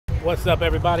What's up,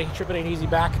 everybody? Trippin' Ain't Easy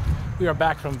back. We are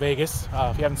back from Vegas.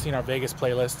 If you haven't seen our Vegas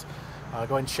playlist, go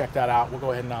ahead and check that out. We'll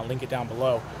go ahead and link it down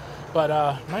below. But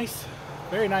nice,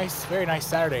 very nice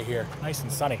Saturday here. Nice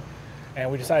and sunny. And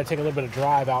we decided to take a little bit of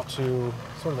drive out to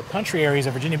sort of the country areas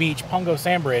of Virginia Beach, Pungo,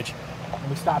 Sandbridge. And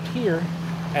we stopped here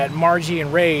at Margie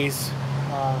and Ray's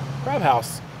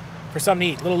Crabhouse for something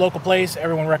to eat. Little local place.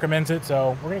 Everyone recommends it.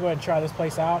 So we're going to go ahead and try this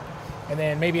place out. And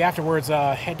then maybe afterwards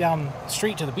head down the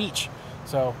street to the beach.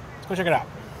 So let's go check it out.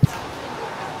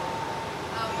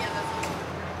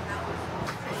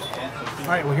 All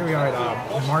right, well, here we are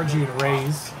at Margie and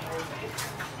Ray's,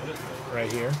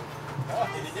 right here.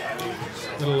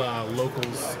 Little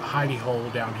locals hidey hole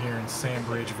down here in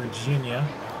Sandbridge, Virginia.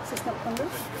 Is this not Pungo?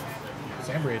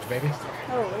 Sandbridge, baby.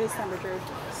 Oh, it is Sandbridge Road.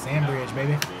 Sandbridge,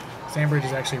 baby. Sandbridge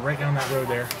is actually right down that road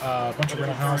there. A bunch of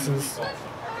rental houses.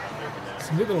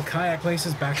 Some good little kayak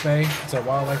places. Backbay. It's a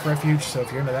wildlife refuge, so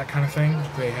if you're into that kind of thing,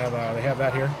 they have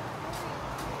that here.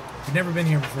 If you've never been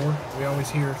here before, we always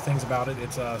hear things about it.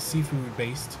 It's seafood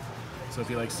based, so if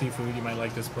you like seafood, you might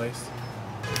like this place.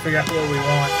 Figure out what we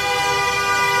want.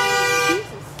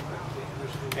 Jesus.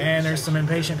 And there's some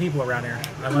impatient people around here.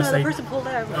 Unless the person pulled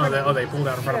out. They pulled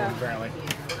out in front of them apparently.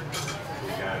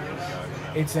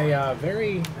 It's a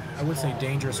very, I would say,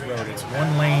 dangerous road. It's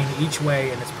one lane each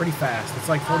way, and it's pretty fast. It's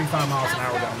like 45 miles an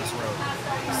hour down this road.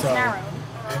 It's narrow.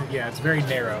 Yeah, it's very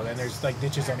narrow, and there's like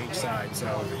ditches on each side.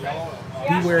 So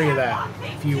be wary of that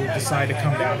if you decide to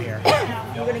come down here.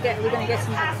 We're gonna get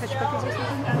some hush puppies or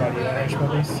something. You want hush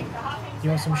puppies? You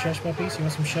want some shush puppies? You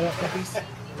want some shut up puppies?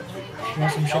 You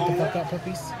want some shut the fuck up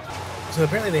puppies? So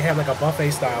apparently they have like a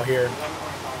buffet style here.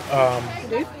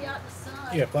 Do?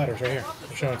 Yeah, platters right here.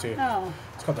 I'm showing it to you. Oh.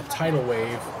 It's called the Tidal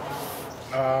Wave.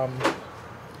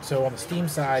 So on the steam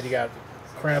side, you got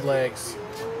crab legs,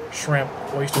 shrimp,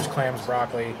 oysters, clams,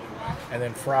 broccoli, and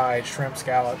then fried shrimp,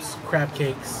 scallops, crab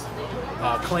cakes,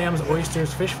 clams,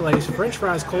 oysters, fish fillets, french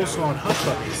fries, coleslaw, and hush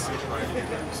puppies.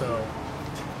 So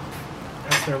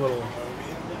that's their little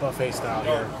buffet style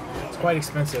here. It's quite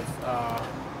expensive.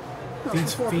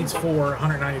 Feeds for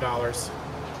 $190.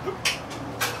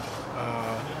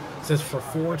 It says for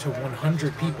 4 to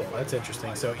 100 people. That's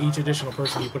interesting. So each additional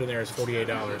person you put in there is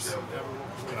 $48.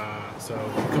 So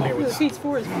come here with. The feeds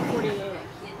 4 is 48.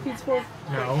 Feeds 4.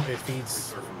 No, it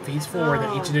feeds 4, and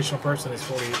then each additional person is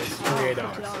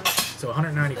 $48. So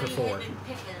 $190 for 4.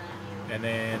 And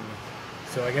then,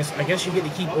 so I guess you get to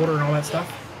keep ordering all that stuff.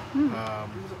 So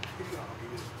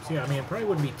yeah, I mean, it probably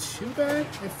wouldn't be too bad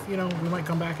if, you know, we might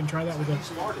come back and try that with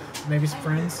maybe some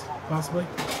friends, possibly.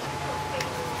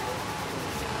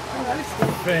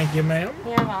 Thank you, ma'am.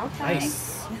 You're welcome.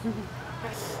 Nice.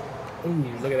 Ooh,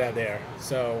 look at that there.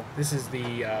 So this is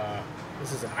the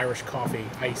this is an Irish coffee,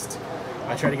 iced.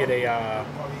 I tried to get a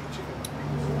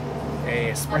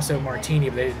espresso martini,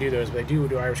 but they didn't do those. But they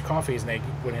do Irish coffees, and they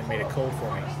went and made it cold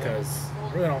for me because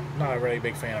I really not a really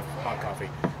big fan of hot coffee.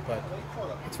 But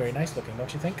it's very nice looking,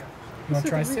 don't you think? You want to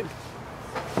try a sip?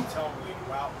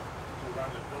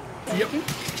 Yep.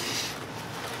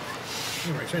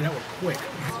 All right, try that one quick.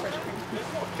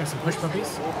 Got some hush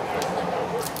puppies.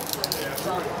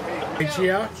 Hey,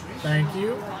 Chia. Thank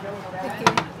you. Thank you.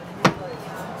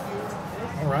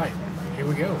 All right, here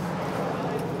we go.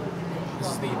 This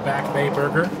is the Backbay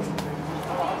burger.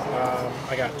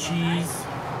 I got cheese.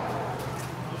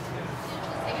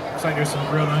 Looks like there's some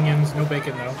grilled onions. No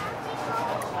bacon though.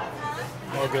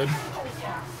 All good.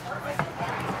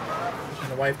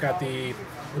 And the wife got the.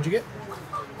 What'd you get?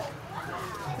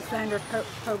 The standard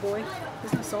po' boy.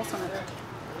 There's no sauce on it though.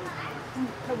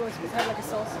 Po' boy's supposed to have like a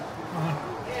sauce.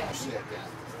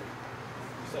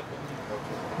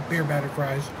 Beer battered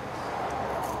fries.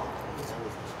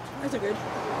 Those are good.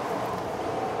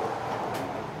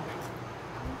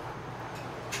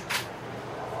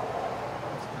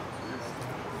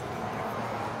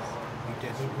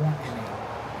 Didn't want any.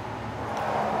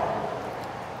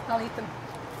 I'll eat them.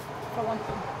 If I want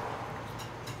them.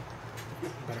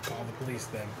 Better call the police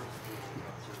then.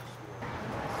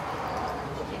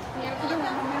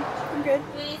 I'm good. Do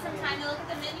we need some time to look at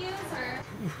the menus, or?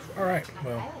 All right,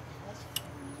 well,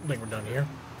 I think we're done here.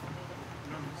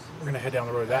 We're gonna head down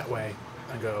the road that way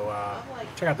and go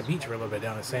check out the beach for a little bit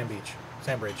down at Sandbridge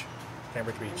Beach.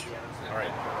 All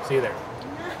right, see you there.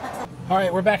 All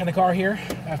right, we're back in the car here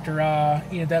after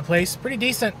eating at that place. Pretty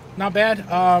decent, not bad.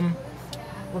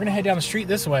 We're gonna head down the street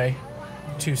this way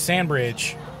to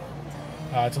Sandbridge.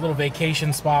 It's a little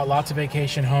vacation spot, lots of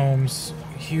vacation homes,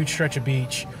 huge stretch of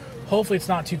beach. Hopefully it's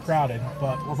not too crowded,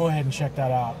 but we'll go ahead and check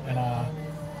that out and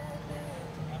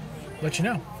let you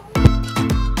know.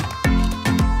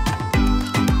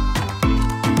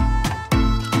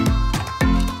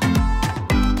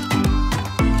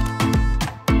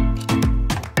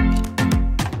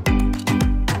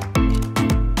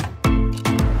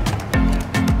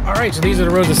 Alright, so these are the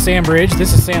roads of Sandbridge.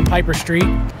 This is Sandpiper Street.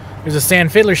 There's a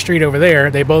Sandfiddler Street over there.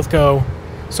 They both go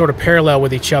sort of parallel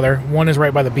with each other. One is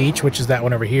right by the beach, which is that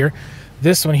one over here.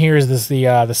 This one here is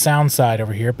the sound side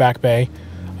over here, Backbay,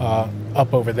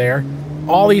 up over there.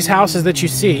 All these houses that you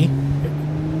see,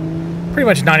 pretty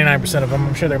much 99% of them,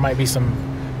 I'm sure there might be some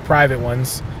private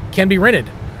ones, can be rented.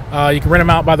 You can rent them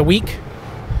out by the week.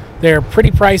 They're pretty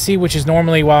pricey, which is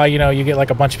normally why, you know, you get like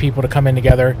a bunch of people to come in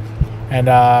together and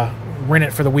rent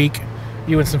it for the week,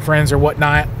 you and some friends or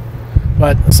whatnot.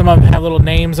 But some of them have little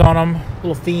names on them,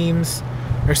 little themes.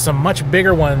 There's some much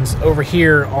bigger ones over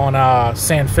here on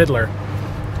Sandfiddler,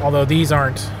 although these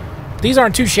aren't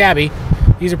too shabby.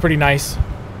 These are pretty nice.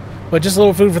 But just a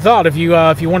little food for thought. If you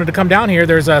wanted to come down here,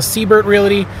 there's a Seabird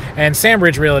Realty and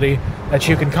Sandbridge Realty that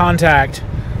you can contact.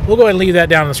 We'll go ahead and leave that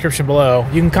down in the description below.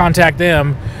 You can contact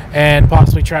them and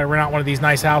possibly try to rent out one of these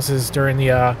nice houses during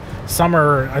the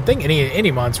summer. I think any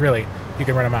months, really, you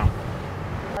can rent them out.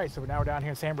 All right, so now we're down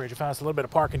here in Sandbridge. We found us a little bit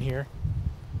of parking here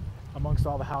amongst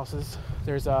all the houses.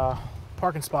 There's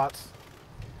parking spots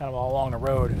kind of all along the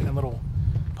road and little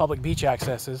public beach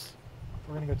accesses.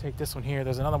 We're going to go take this one here.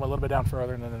 There's another one a little bit down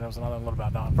further, and then there's another one a little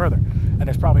bit down further. And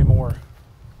there's probably more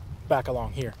back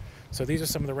along here. So these are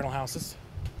some of the rental houses.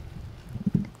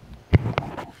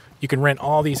 You can rent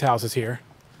all these houses here.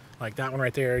 Like that one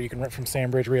right there, you can rent from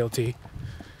Sandbridge Realty.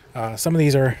 Some of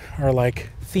these are like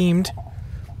themed,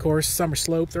 of course. Some are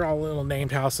sloped. They're all little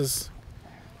named houses.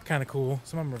 Kind of cool.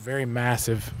 Some of them are very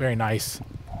massive, very nice.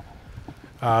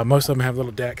 Most of them have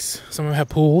little decks. Some of them have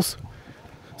pools.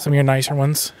 Some of your nicer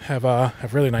ones have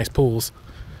really nice pools.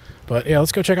 But yeah,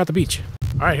 let's go check out the beach.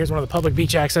 All right, here's one of the public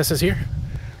beach accesses here.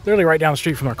 Literally right down the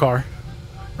street from our car,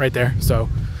 right there. So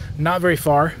not very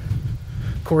far.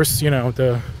 Of course, you know,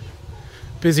 the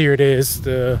busier it is,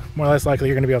 the more or less likely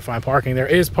you're going to be able to find parking. There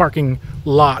is parking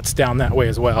lots down that way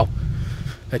as well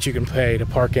that you can pay to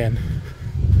park in.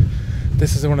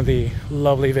 This is one of the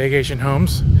lovely vacation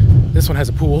homes. This one has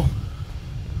a pool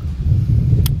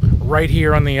right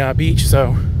here on the beach,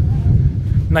 so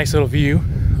nice little view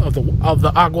of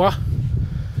the agua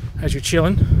as you're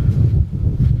chilling.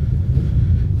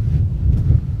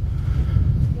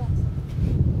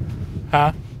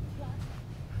 Huh?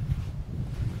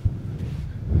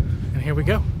 And here we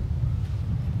go.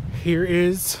 Here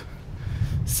is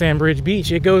Sandbridge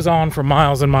Beach. It goes on for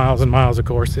miles and miles and miles, of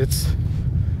course. It's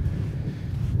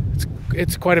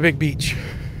quite a big beach.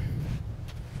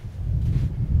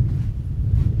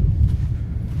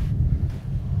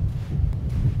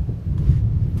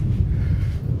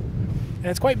 And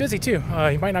it's quite busy too.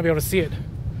 You might not be able to see it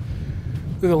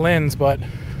through the lens, but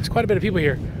there's quite a bit of people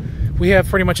here. We have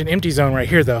pretty much an empty zone right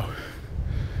here though.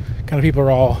 Kind of people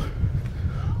are all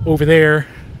over there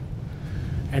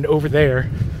and over there.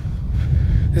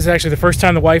 This is actually the first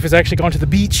time the wife has actually gone to the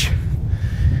beach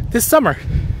this summer.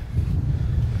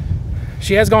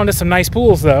 She has gone to some nice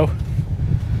pools though.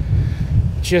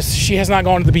 Just she has not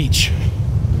gone to the beach.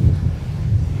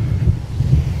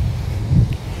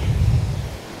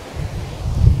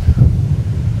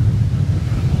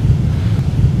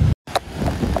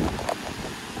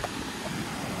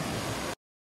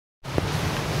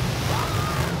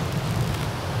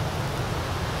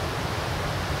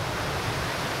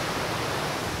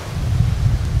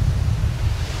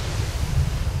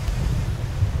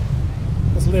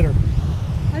 That's litter.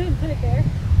 I didn't put it there.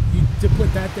 You did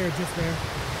put that there, just there.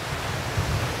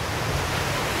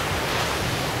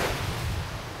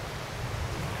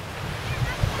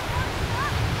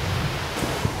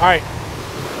 All right,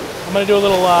 I'm gonna do a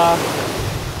little,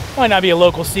 might not be a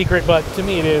local secret, but to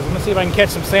me it is. I'm gonna see if I can catch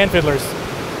some sandfiddlers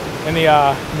in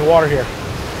the water here.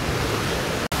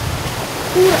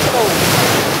 Ooh, that's cold.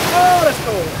 Oh, that's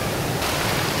cold.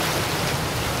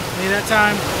 See that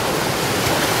time?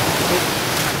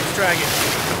 Let's try again.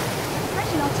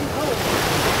 Actually, not too cold.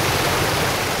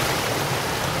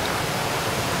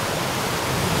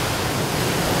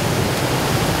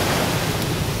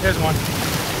 There's one.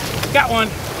 Got one.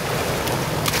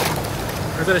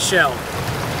 Or is it a shell?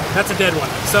 That's a dead one.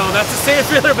 So that's a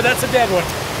sandfiddler, but that's a dead one.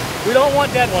 We don't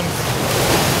want dead ones.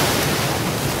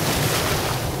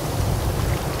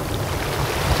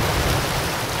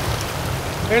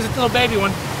 There's a little baby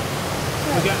one.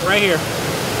 We got right here.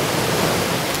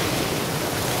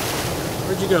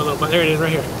 Where'd you go, little bud? There it is, right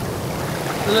here.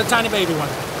 The little tiny baby one.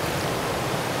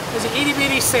 There's an itty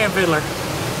bitty sandfiddler.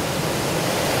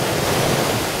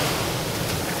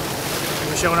 Are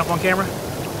we showing up on camera?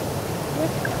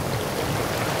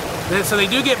 So they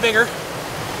do get bigger.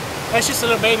 That's just a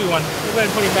little baby one. We'll go ahead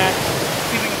and put him back.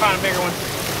 See if we can find a bigger one.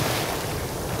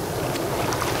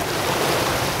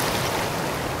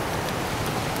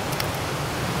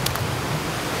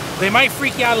 They might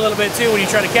freak you out a little bit too when you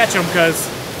try to catch them because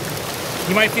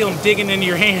you might feel them digging into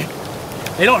your hand.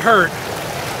 They don't hurt,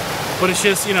 but it's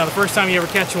just, you know, the first time you ever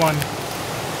catch one,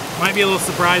 might be a little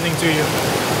surprising to you.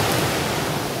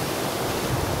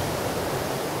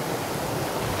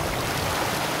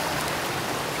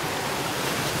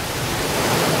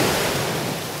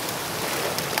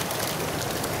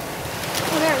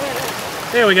 Oh,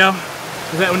 there. There we go.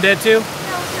 Is that one dead too? No,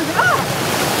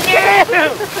 oh.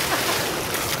 Yeah!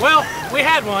 Well, we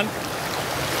had one.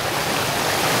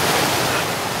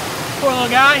 Poor little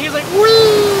guy, he's like, woo!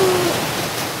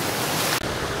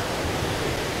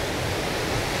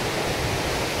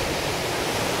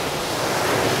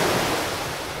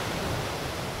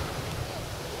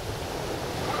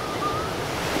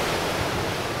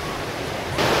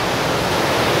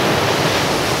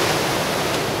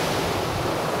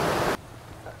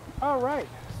 All right,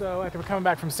 so after we're coming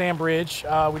back from Sandbridge,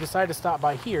 we decided to stop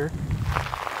by here.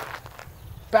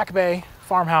 Backbay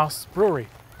Farmhouse Brewery.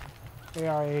 They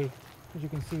are as you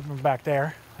can see from back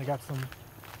there, they got some,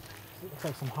 looks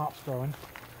like some hops growing.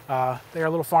 They are a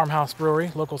little farmhouse brewery,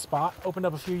 local spot, opened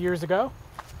up a few years ago.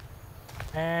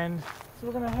 And so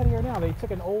we're gonna head here now. They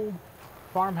took an old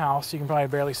farmhouse, you can probably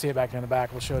barely see it back in the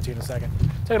back, we'll show it to you in a second.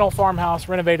 Took an old farmhouse,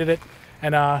 renovated it,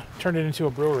 and turned it into a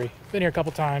brewery. Been here a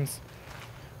couple times,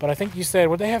 but I think you said,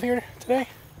 what do they have here today?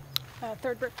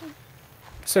 Third birthday.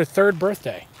 It's their third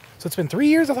birthday. So it's been 3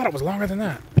 years? I thought it was longer than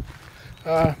that.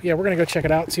 Yeah, we're gonna go check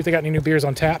it out, see if they got any new beers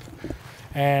on tap.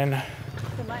 And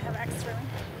They might have axe throwing.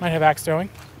 might have axe throwing.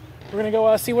 We're gonna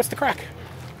go see what's the crack.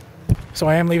 So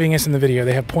I am leaving this in the video.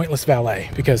 They have pointless valet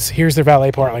because here's their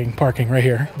valet parking right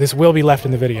here. This will be left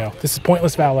in the video. This is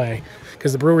pointless valet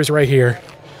because the brewery's right here,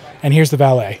 and here's the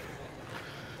valet.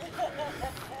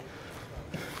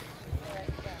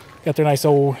 Got their nice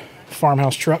old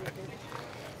farmhouse truck.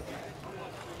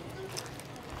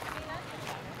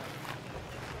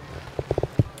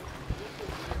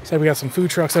 So we got some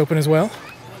food trucks open as well.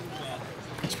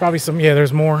 There's probably some, yeah,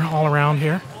 there's more all around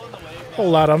here. A whole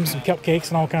lot of them, some cupcakes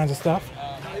and all kinds of stuff.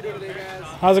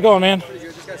 How's it going, man?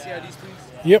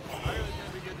 Yep.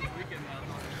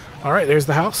 All right, there's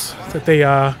the house that they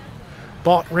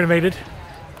bought, renovated.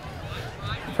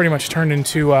 Pretty much turned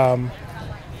into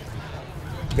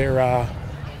their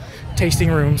tasting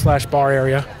room / bar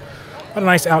area. A lot of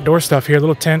nice outdoor stuff here,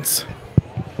 little tents.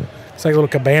 It's like little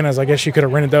cabanas, I guess you could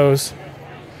have rented those.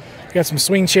 You got some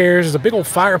swing chairs, there's a big old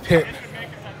fire pit.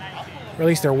 Or at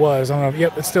least there was, I don't know,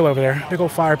 yep, it's still over there. Big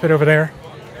old fire pit over there.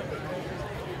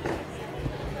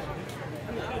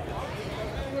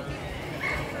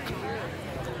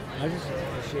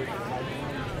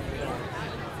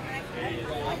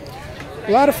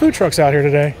 A lot of food trucks out here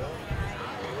today.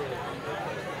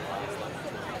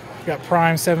 Got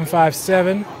Prime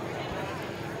 757.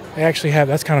 They actually have,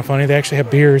 that's kind of funny, they actually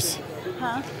have beers.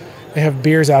 Huh? They have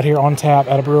beers out here on tap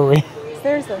at a brewery. It's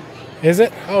theirs though. Is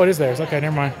it? Oh, it is theirs. Okay,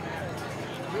 never mind.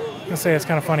 I was gonna say, it's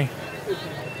kind of funny.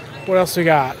 What else we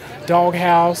got?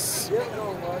 Doghouse.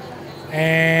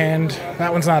 And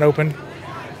that one's not open.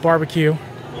 Barbecue.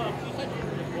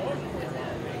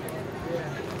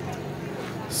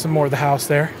 Some more of the house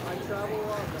there.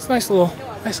 It's a nice little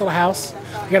house.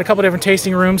 You got a couple different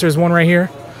tasting rooms. There's one right here,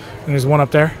 and there's one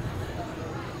up there.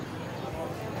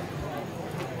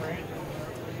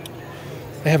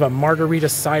 They have a margarita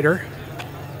cider.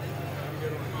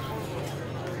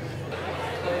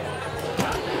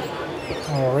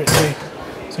 All right,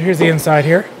 so here's the inside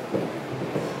here.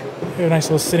 We have a nice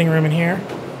little sitting room in here.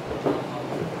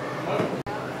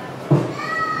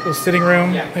 Little sitting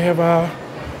room. They have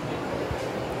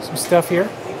some stuff here.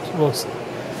 Some little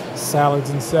salads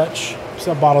and such.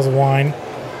 Some bottles of wine.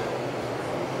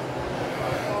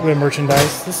 A bit of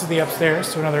merchandise. This is the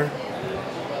upstairs to another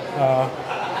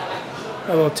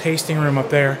a little tasting room up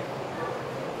there.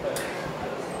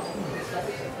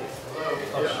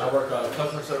 I work on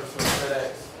customer service for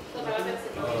FedEx.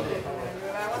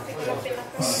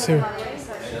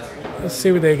 Let's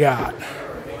see what they got.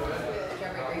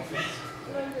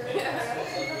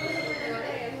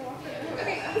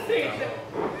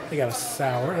 They got a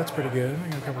sour. That's pretty good. I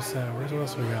got a couple sours. What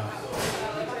else we got?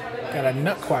 Got a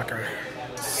nut quacker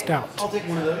stout. I'll take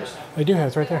one of those. They do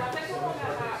have it right there.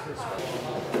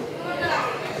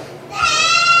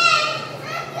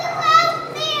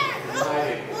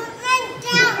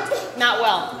 Not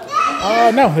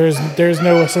well. No, there's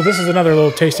no. So this is another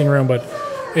little tasting room, but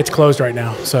it's closed right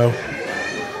now. So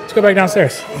let's go back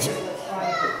downstairs.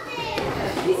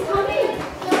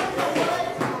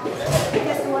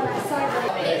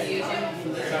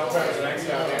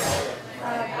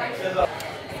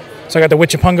 So I got the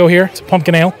Witchapungo here. It's a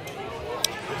pumpkin ale.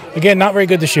 Again, not very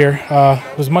good this year.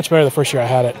 It was much better the first year I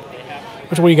had it.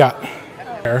 What do you got?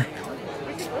 There.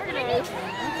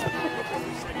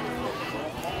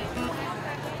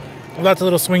 Lots of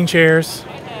little swing chairs,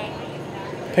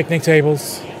 picnic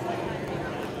tables.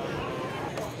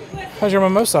 How's your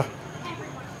mimosa?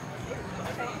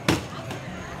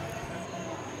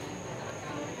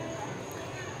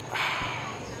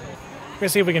 We're gonna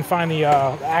see if we can find the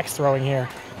axe throwing here.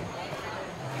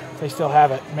 If they still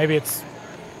have it. Maybe it's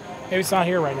not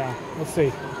here right now. Let's see.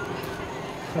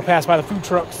 I'm gonna pass by the food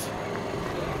trucks.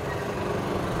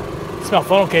 Smell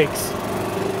funnel cakes.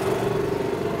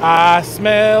 I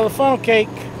smell a funnel cake.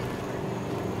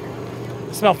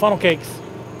 I smell funnel cakes.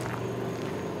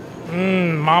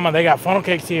 Mama, they got funnel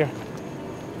cakes here.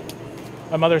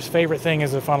 My mother's favorite thing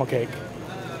is a funnel cake.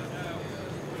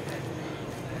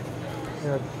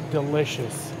 They're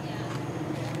delicious.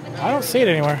 I don't see it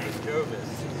anywhere.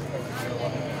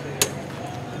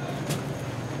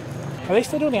 Are they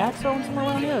still doing the axe throwing somewhere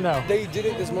around here or no? They did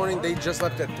it this morning. They just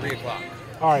left at 3 o'clock.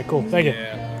 All right, cool. Thank you.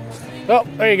 Well,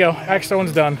 there you go. Axe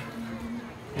throwing's done.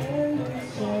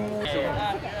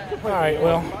 All right,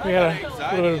 well, we had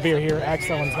a little bit of beer here. Axe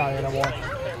throwing's not here no more.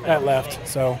 That left.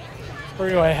 So we're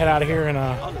going to go ahead and head out of here and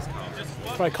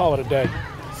probably call it a day.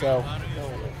 So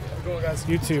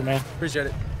you too, man. Appreciate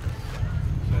it.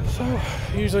 So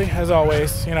usually, as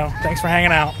always, thanks for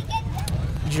hanging out,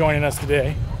 joining us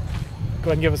today. Go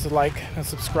ahead and give us a like and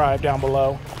subscribe down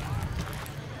below.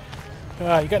 You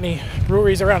got any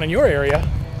breweries around in your area?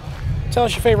 Tell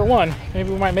us your favorite one. Maybe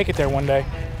we might make it there one day.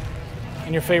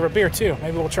 And your favorite beer too.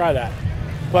 Maybe we'll try that.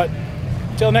 But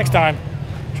until next time,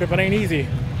 tripping ain't easy,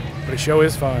 but it sure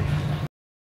is fun.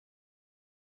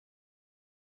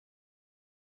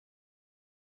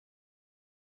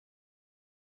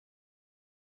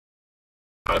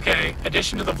 Okay,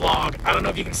 addition to the vlog. I don't know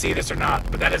if you can see this or not,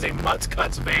 but that is a Mutts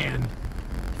Cuts van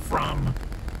from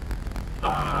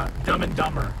Dumb and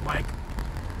Dumber. Like,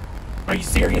 are you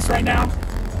serious right now?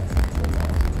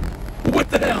 What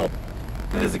the hell?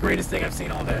 That is the greatest thing I've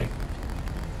seen all day.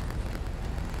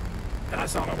 And I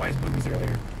saw my wife's boobies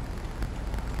earlier.